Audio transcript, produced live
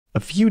A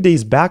few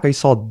days back, I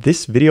saw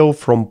this video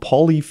from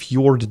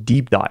Polyfjord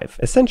Deep Dive.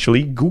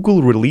 Essentially,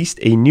 Google released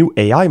a new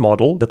AI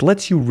model that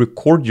lets you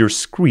record your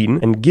screen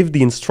and give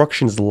the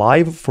instructions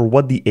live for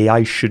what the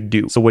AI should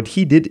do. So what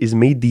he did is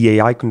made the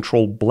AI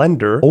control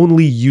Blender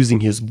only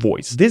using his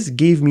voice. This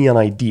gave me an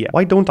idea.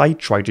 Why don't I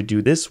try to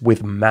do this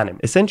with Manim?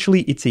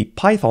 Essentially, it's a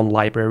Python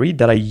library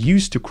that I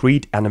use to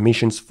create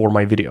animations for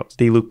my videos.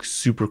 They look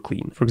super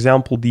clean. For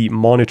example, the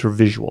monitor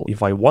visual.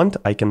 If I want,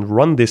 I can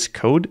run this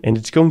code and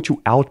it's going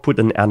to output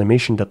an animation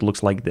that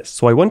looks like this.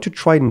 So I want to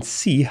try and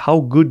see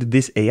how good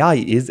this AI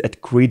is at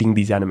creating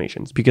these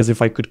animations, because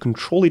if I could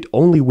control it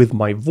only with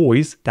my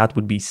voice, that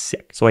would be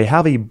sick. So I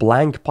have a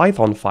blank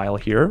Python file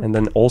here and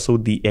then also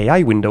the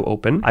AI window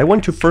open. I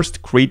want to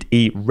first create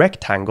a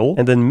rectangle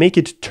and then make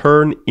it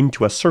turn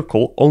into a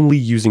circle only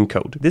using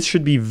code. This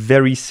should be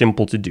very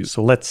simple to do.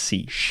 So let's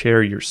see.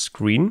 Share your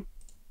screen.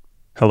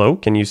 Hello,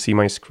 can you see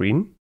my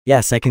screen?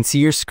 Yes, I can see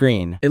your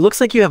screen. It looks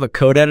like you have a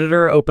code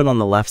editor open on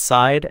the left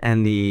side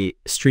and the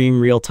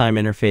stream real-time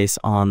interface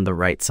on the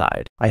right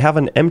side. I have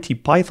an empty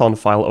Python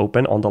file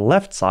open on the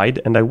left side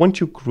and I want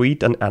to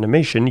create an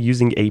animation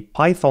using a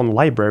Python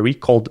library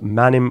called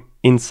Manim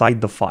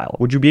inside the file.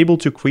 Would you be able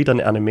to create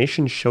an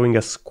animation showing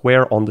a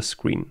square on the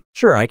screen?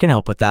 Sure, I can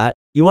help with that.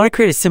 You want to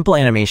create a simple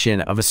animation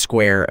of a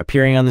square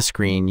appearing on the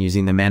screen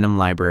using the Manim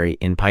library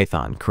in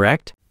Python,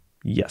 correct?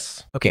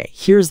 Yes. Okay,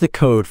 here's the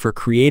code for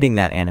creating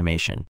that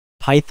animation.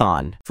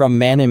 Python from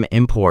Manim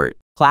import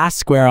class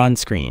square on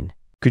screen.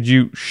 Could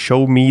you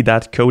show me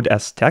that code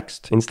as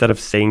text instead of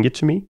saying it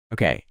to me?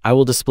 Okay, I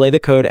will display the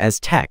code as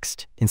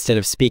text instead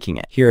of speaking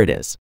it. Here it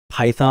is.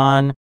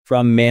 Python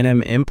from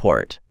Manim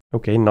import.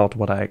 Okay, not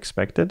what I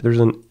expected. There's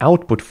an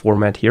output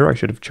format here. I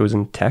should have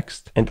chosen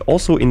text. And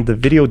also in the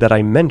video that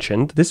I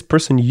mentioned, this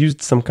person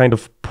used some kind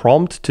of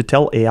prompt to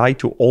tell AI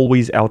to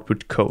always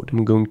output code.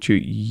 I'm going to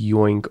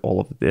yoink all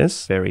of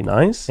this. Very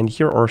nice. And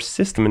here are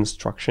system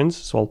instructions.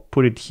 So I'll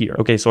put it here.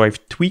 Okay, so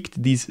I've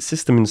tweaked these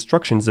system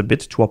instructions a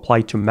bit to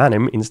apply to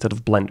Manim instead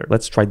of Blender.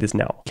 Let's try this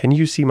now. Can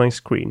you see my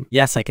screen?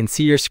 Yes, I can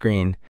see your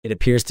screen. It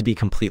appears to be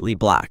completely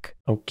black.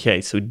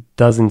 Okay, so it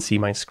doesn't see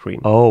my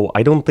screen. Oh,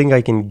 I don't think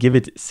I can give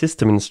it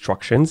system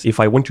instructions if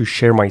I want to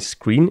share my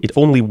screen. It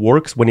only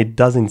works when it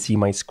doesn't see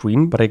my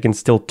screen, but I can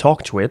still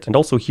talk to it. And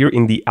also here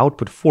in the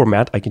output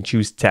format, I can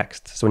choose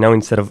text. So now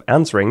instead of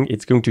answering,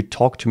 it's going to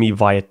talk to me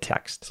via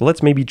text. So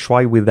let's maybe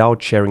try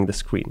without sharing the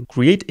screen.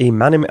 Create a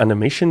Manim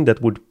animation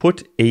that would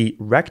put a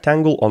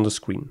rectangle on the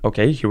screen.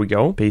 Okay, here we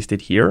go. Paste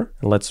it here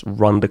and let's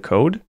run the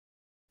code.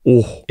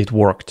 Oh, it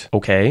worked.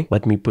 Okay,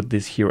 let me put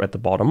this here at the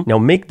bottom. Now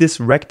make this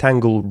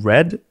rectangle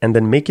red and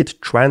then make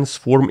it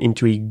transform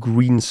into a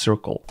green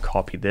circle.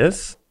 Copy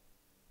this.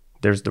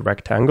 There's the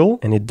rectangle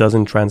and it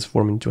doesn't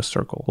transform into a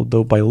circle.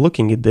 Although by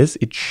looking at this,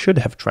 it should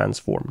have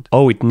transformed.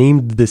 Oh, it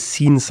named the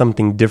scene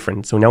something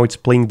different. So now it's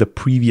playing the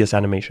previous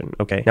animation.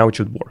 Okay, now it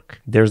should work.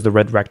 There's the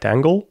red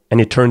rectangle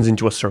and it turns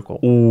into a circle.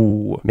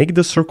 Ooh, make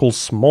the circle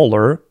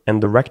smaller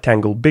and the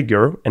rectangle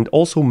bigger and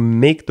also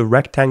make the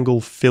rectangle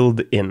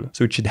filled in.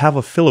 So it should have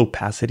a fill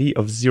opacity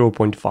of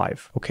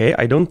 0.5. Okay,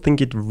 I don't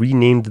think it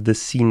renamed the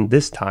scene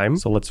this time.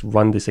 So let's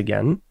run this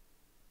again.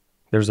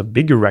 There's a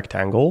bigger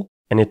rectangle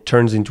and it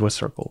turns into a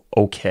circle.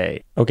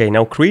 Okay. Okay,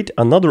 now create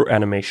another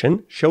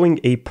animation showing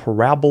a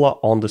parabola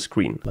on the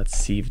screen. Let's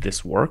see if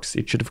this works.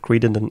 It should have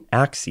created an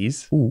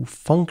axis. Ooh,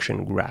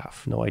 function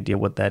graph. No idea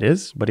what that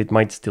is, but it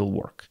might still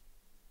work.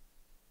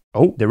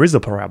 Oh, there is a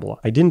parabola.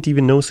 I didn't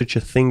even know such a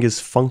thing as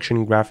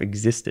function graph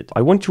existed.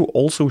 I want to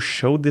also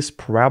show this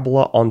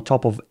parabola on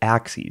top of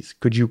axes.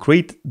 Could you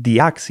create the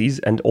axes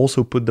and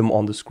also put them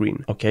on the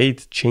screen? Okay,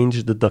 it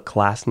changed the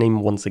class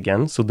name once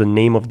again, so the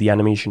name of the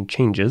animation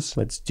changes.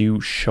 Let's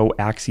do show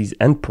axes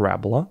and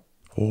parabola.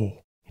 Oh,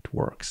 it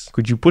works.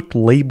 Could you put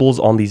labels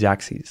on these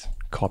axes?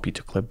 Copy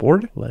to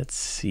clipboard. Let's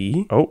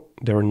see. Oh,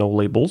 there are no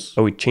labels.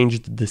 Oh, it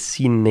changed the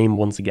scene name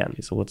once again.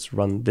 Okay, so let's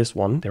run this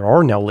one. There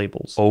are now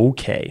labels.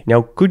 Okay.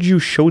 Now, could you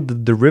show the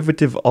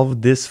derivative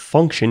of this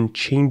function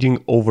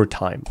changing over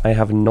time? I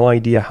have no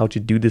idea how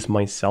to do this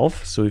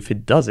myself. So if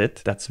it does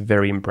it, that's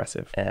very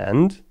impressive.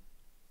 And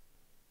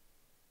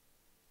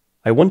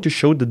I want to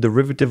show the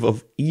derivative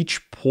of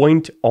each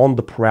point on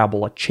the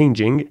parabola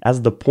changing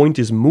as the point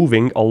is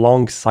moving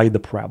alongside the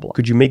parabola.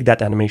 Could you make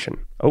that animation?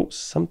 Oh,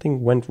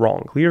 something went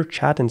wrong. Clear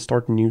chat and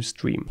start new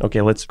stream. Okay,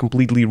 let's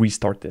completely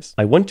restart this.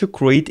 I want to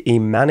create a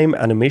Manim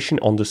animation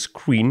on the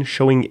screen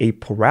showing a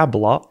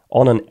parabola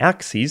on an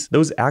axis.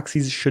 Those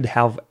axes should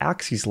have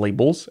axis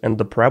labels and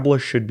the parabola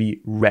should be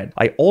red.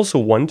 I also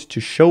want to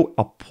show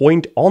a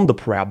point on the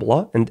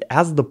parabola, and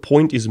as the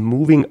point is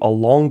moving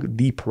along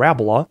the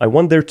parabola, I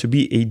want there to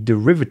be a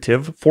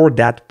derivative for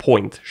that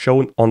point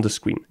shown on the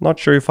screen. Not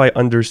sure if I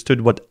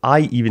understood what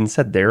I even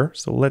said there,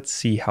 so let's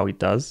see how it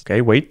does.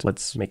 Okay, wait,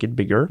 let's make it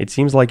bigger. It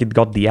seems like it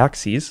got the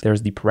axis,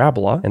 there's the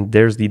parabola, and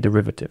there's the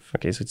derivative.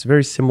 Okay, so it's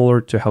very similar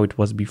to how it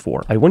was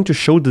before. I want to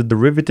show the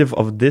derivative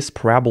of this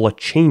parabola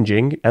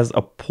changing as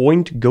a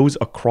point goes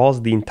across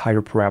the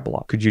entire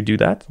parabola. Could you do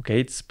that? Okay,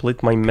 it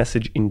split my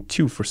message in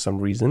two for some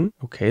reason.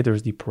 Okay,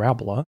 there's the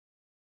parabola.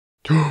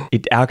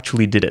 It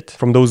actually did it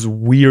from those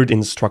weird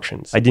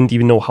instructions. I didn't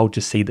even know how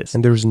to say this.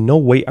 And there's no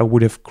way I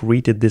would have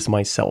created this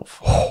myself.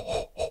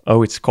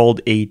 Oh, it's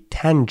called a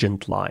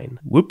tangent line.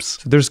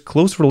 Whoops. So there's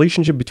close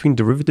relationship between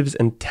derivatives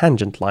and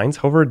tangent lines.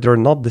 However, they're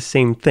not the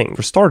same thing.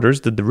 For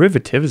starters, the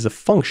derivative is a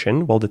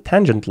function, while the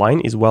tangent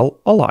line is, well,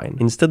 a line.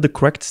 Instead, the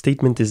correct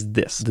statement is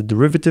this. The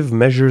derivative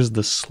measures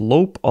the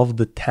slope of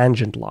the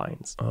tangent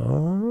lines.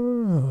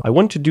 I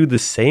want to do the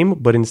same,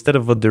 but instead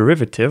of a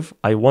derivative,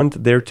 I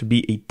want there to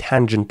be a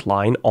tangent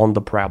line on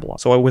the parabola.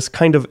 So I was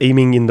kind of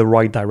aiming in the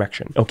right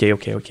direction. Okay,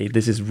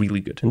 this is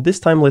really good. And this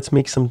time, let's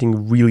make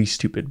something really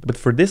stupid. But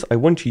for this, I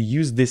want to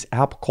use this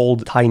app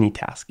called Tiny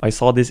Task. I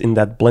saw this in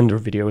that Blender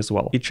video as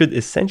well. It should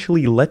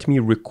essentially let me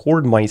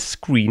record my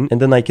screen, and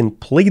then I can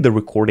play the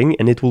recording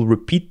and it will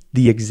repeat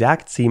the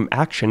exact same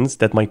actions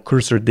that my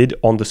cursor did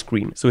on the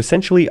screen. So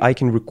essentially, I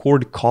can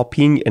record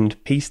copying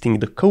and pasting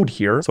the code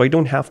here, so I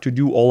don't have to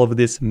do all of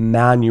this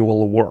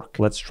manual work.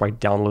 Let's try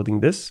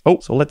downloading this. Oh,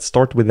 so let's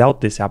start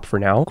without this app for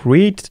now.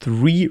 Create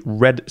 3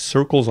 red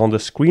circles on the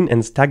screen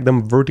and stack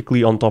them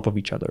vertically on top of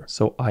each other.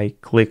 So I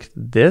clicked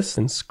this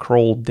and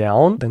scrolled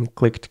down, then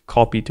clicked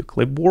copy to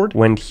clipboard,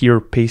 went here,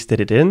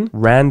 pasted it in,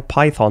 ran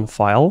Python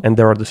file, and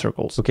there are the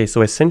circles. Okay,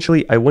 so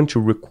essentially I want to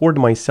record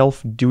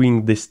myself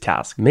doing this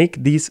task.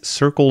 Make these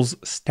circles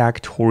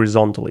stacked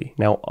horizontally.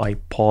 Now I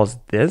pause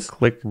this,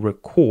 click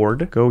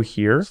record, go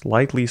here,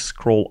 slightly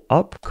scroll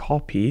up,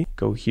 copy,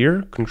 go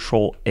here,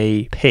 Control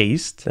A,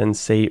 paste, and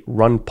say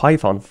run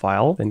Python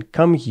file, then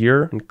come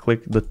here and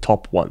click the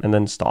top one and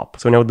then stop.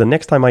 So now the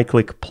next time I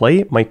click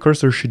play, my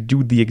cursor should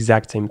do the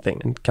exact same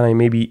thing. And can I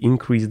maybe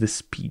increase the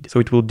speed? So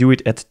it will do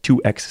it at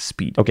 2x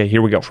speed. Okay,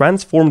 here we go.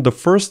 Transform the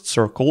first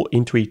circle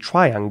into a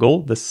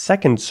triangle, the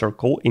second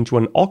circle into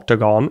an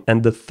octagon,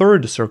 and the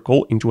third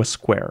circle into a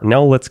square.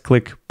 Now let's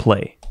click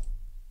play.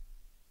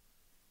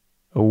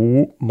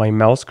 Oh, my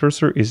mouse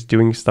cursor is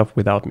doing stuff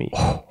without me.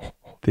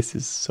 This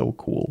is so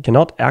cool.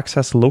 Cannot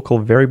access local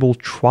variable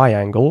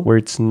triangle where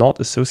it's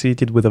not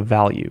associated with a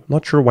value.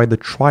 Not sure why the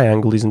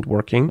triangle isn't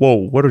working. Whoa,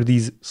 what are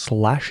these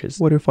slashes?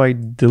 What if I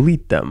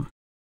delete them?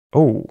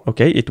 Oh,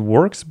 okay, it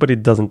works, but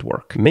it doesn't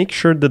work. Make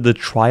sure that the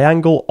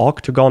triangle,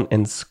 octagon,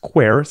 and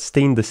square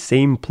stay in the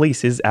same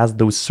places as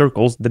those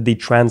circles that they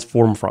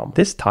transform from.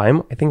 This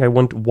time, I think I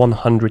want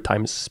 100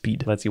 times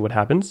speed. Let's see what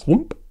happens.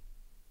 Whoop.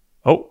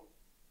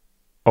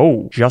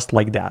 Oh, just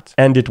like that.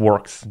 And it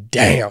works.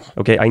 Damn.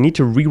 Okay, I need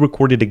to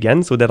re-record it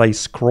again so that I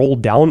scroll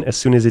down as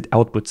soon as it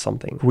outputs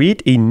something.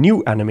 Create a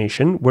new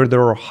animation where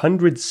there are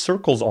 100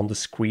 circles on the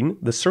screen.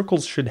 The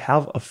circles should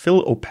have a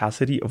fill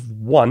opacity of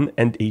 1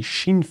 and a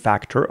sheen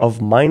factor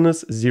of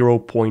minus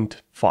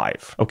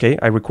 0.5. Okay,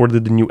 I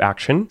recorded the new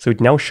action, so it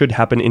now should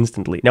happen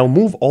instantly. Now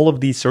move all of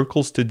these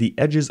circles to the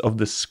edges of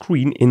the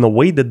screen in a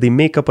way that they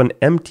make up an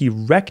empty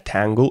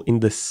rectangle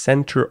in the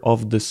center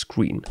of the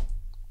screen.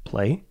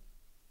 Play.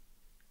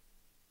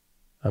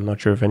 I'm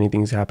not sure if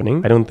anything's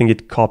happening. I don't think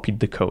it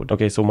copied the code.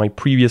 Okay, so my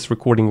previous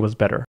recording was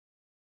better.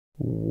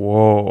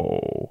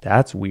 Whoa,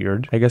 that's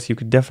weird. I guess you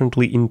could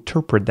definitely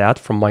interpret that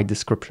from my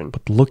description.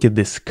 But look at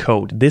this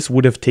code. This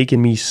would have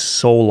taken me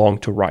so long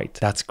to write.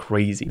 That's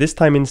crazy. This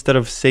time, instead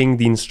of saying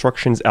the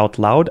instructions out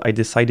loud, I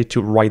decided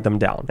to write them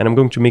down. And I'm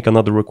going to make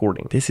another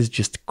recording. This is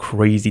just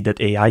crazy that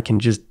AI can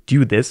just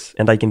do this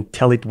and I can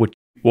tell it what.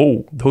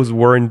 Whoa, those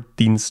weren't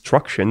the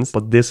instructions,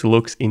 but this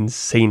looks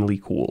insanely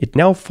cool. It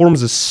now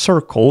forms a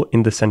circle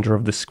in the center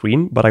of the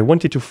screen, but I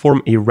want it to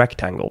form a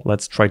rectangle.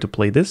 Let's try to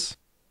play this.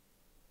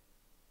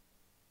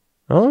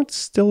 Oh, it's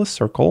still a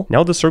circle.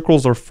 Now the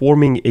circles are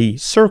forming a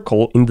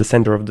circle in the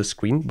center of the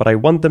screen, but I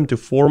want them to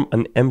form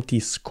an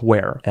empty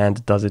square.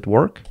 And does it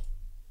work?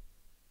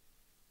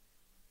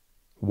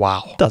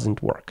 Wow,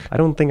 doesn't work. I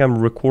don't think I'm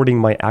recording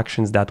my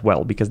actions that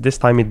well because this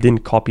time it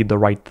didn't copy the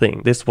right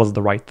thing. This was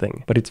the right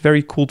thing. But it's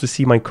very cool to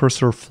see my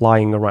cursor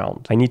flying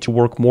around. I need to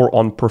work more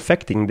on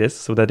perfecting this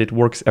so that it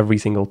works every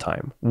single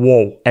time.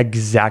 Whoa,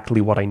 exactly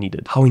what I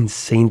needed. How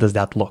insane does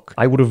that look?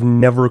 I would have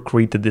never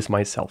created this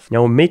myself.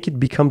 Now make it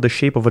become the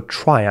shape of a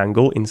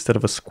triangle instead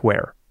of a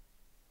square.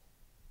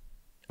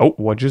 Oh,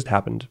 what just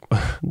happened?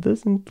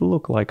 Doesn't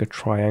look like a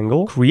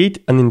triangle.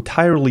 Create an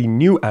entirely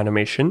new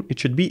animation. It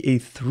should be a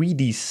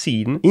 3D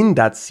scene. In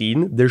that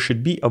scene, there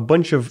should be a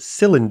bunch of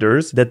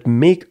cylinders that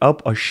make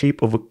up a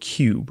shape of a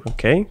cube.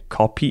 Okay,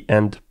 copy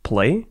and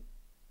play.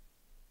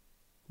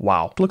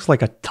 Wow, it looks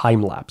like a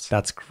time lapse.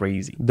 That's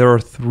crazy. There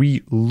are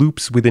 3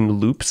 loops within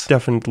loops.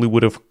 Definitely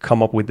would have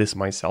come up with this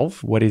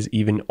myself. What is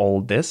even all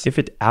this? If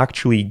it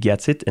actually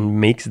gets it and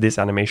makes this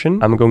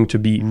animation, I'm going to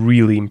be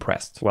really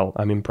impressed. Well,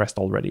 I'm impressed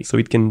already. So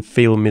it can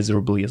fail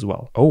miserably as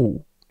well.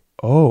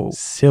 Oh,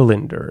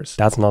 cylinders.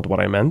 That's not what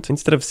I meant.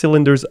 Instead of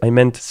cylinders, I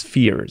meant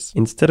spheres.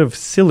 Instead of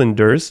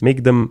cylinders,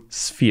 make them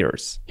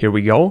spheres. Here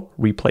we go.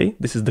 Replay.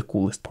 This is the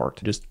coolest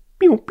part. Just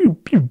pew, pew,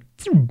 pew,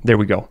 pew. There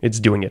we go. It's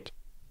doing it.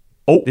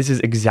 Oh, this is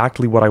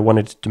exactly what I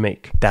wanted to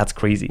make. That's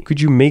crazy. Could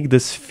you make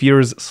the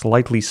spheres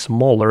slightly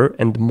smaller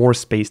and more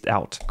spaced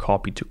out?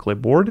 Copy to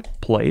clipboard,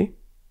 play.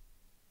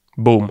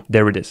 Boom,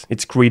 there it is.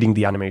 It's creating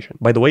the animation.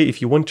 By the way,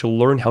 if you want to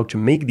learn how to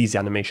make these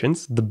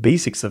animations, the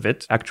basics of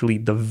it, actually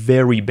the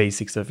very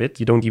basics of it,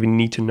 you don't even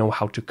need to know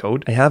how to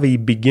code. I have a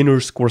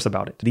beginner's course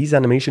about it. These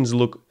animations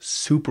look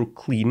super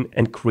clean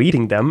and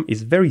creating them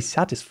is very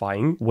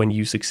satisfying when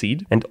you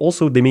succeed. And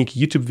also they make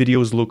YouTube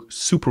videos look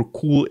super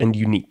cool and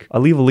unique.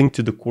 I'll leave a link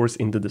to the course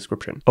in the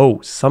description.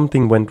 Oh,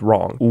 something went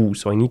wrong. Ooh,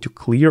 so I need to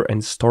clear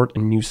and start a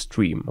new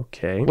stream.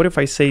 Okay. What if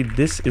I say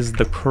this is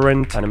the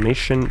current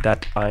animation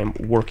that I'm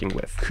working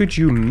with? Could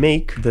you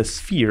make the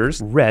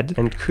spheres red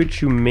and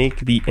could you make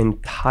the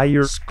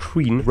entire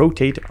screen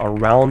rotate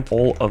around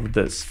all of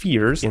the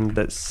spheres in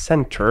the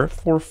center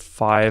for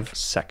 5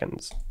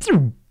 seconds?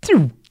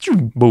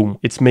 Boom,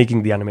 it's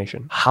making the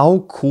animation.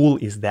 How cool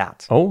is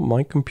that? Oh,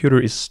 my computer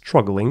is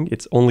struggling.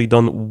 It's only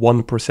done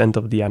 1%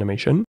 of the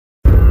animation.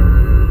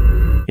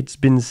 It's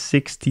been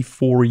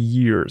 64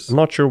 years. I'm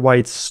not sure why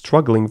it's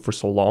struggling for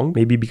so long.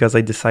 Maybe because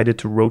I decided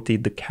to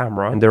rotate the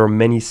camera and there are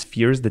many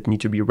spheres that need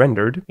to be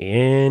rendered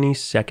any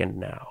second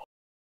now.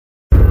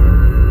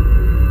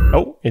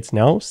 Oh, it's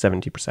now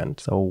 70%.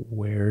 So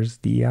where's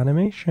the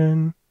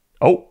animation?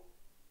 Oh.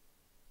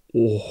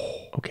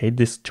 Oh, okay,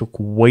 this took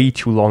way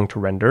too long to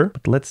render,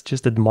 but let's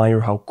just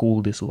admire how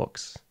cool this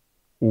looks.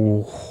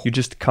 Ooh. You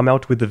just come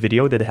out with a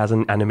video that has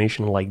an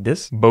animation like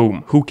this.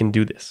 Boom. Who can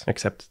do this?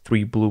 Except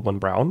 3 blue, 1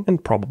 brown,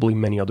 and probably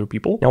many other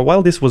people. Now,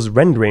 while this was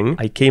rendering,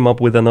 I came up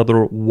with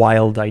another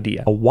wild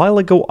idea. A while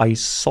ago, I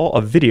saw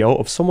a video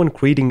of someone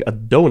creating a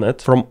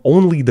donut from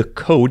only the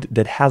code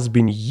that has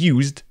been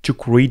used to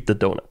create the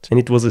donut. And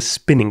it was a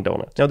spinning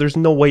donut. Now, there's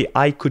no way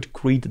I could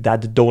create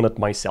that donut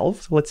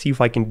myself. So let's see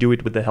if I can do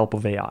it with the help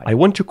of AI. I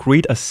want to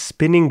create a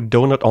spinning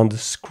donut on the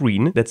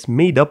screen that's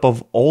made up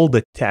of all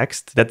the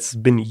text that's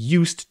been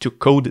used to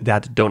code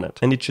that donut,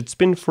 and it should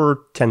spin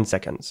for 10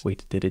 seconds.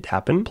 Wait, did it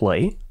happen?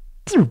 Play.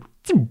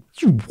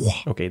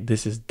 Okay,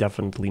 this is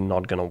definitely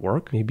not gonna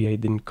work. Maybe I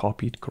didn't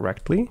copy it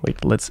correctly.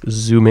 Wait, let's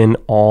zoom in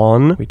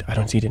on... Wait, I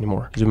don't see it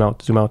anymore. Zoom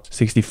out, zoom out.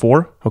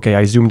 64. Okay,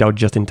 I zoomed out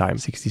just in time.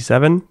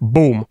 67.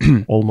 Boom.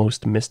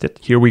 Almost missed it.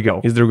 Here we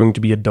go. Is there going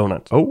to be a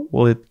donut? Oh,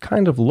 well, it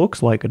kind of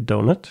looks like a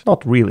donut.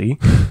 Not really.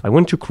 I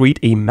want to create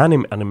a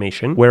Manim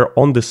animation where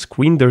on the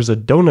screen there's a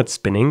donut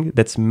spinning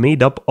that's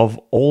made up of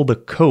all the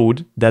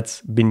code that's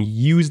been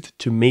used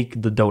to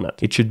make the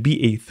donut. It should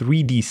be a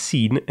 3D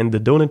scene and the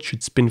donut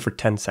should spin for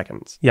 10 seconds.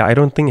 Yeah, I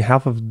don't think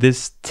half of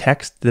this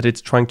text that it's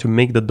trying to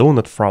make the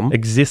donut from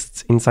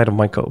exists inside of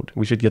my code.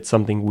 We should get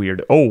something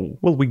weird. Oh,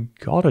 well, we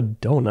got a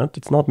donut.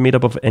 It's not made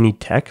up of any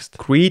text.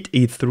 Create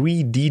a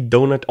 3D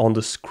donut on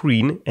the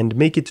screen and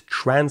make it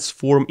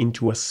transform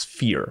into a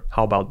sphere.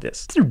 How about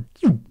this?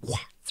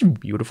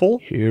 Beautiful.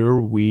 Here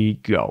we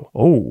go.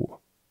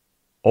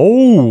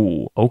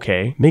 Oh,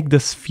 okay. Make the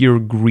sphere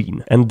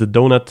green and the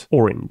donut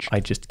orange.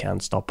 I just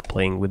can't stop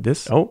playing with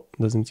this. Oh,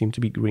 doesn't seem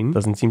to be green.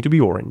 Doesn't seem to be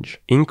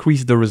orange.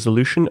 Increase the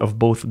resolution of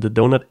both the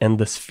donut and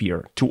the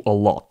sphere to a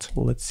lot.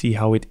 Let's see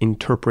how it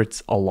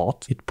interprets a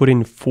lot. It put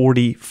in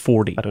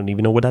 40/40. I don't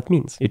even know what that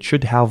means. It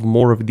should have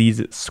more of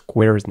these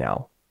squares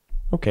now.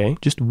 Okay,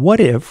 just what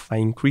if I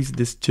increase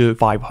this to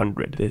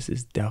 500? This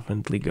is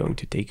definitely going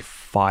to take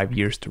 5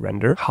 years to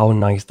render. How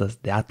nice does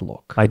that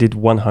look? I did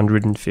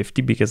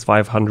 150 because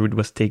 500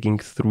 was taking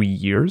 3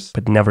 years,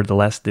 but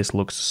nevertheless, this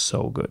looks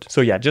so good.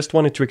 So yeah, just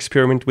wanted to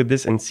experiment with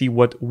this and see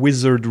what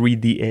wizardry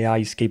the AI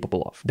is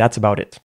capable of. That's about it.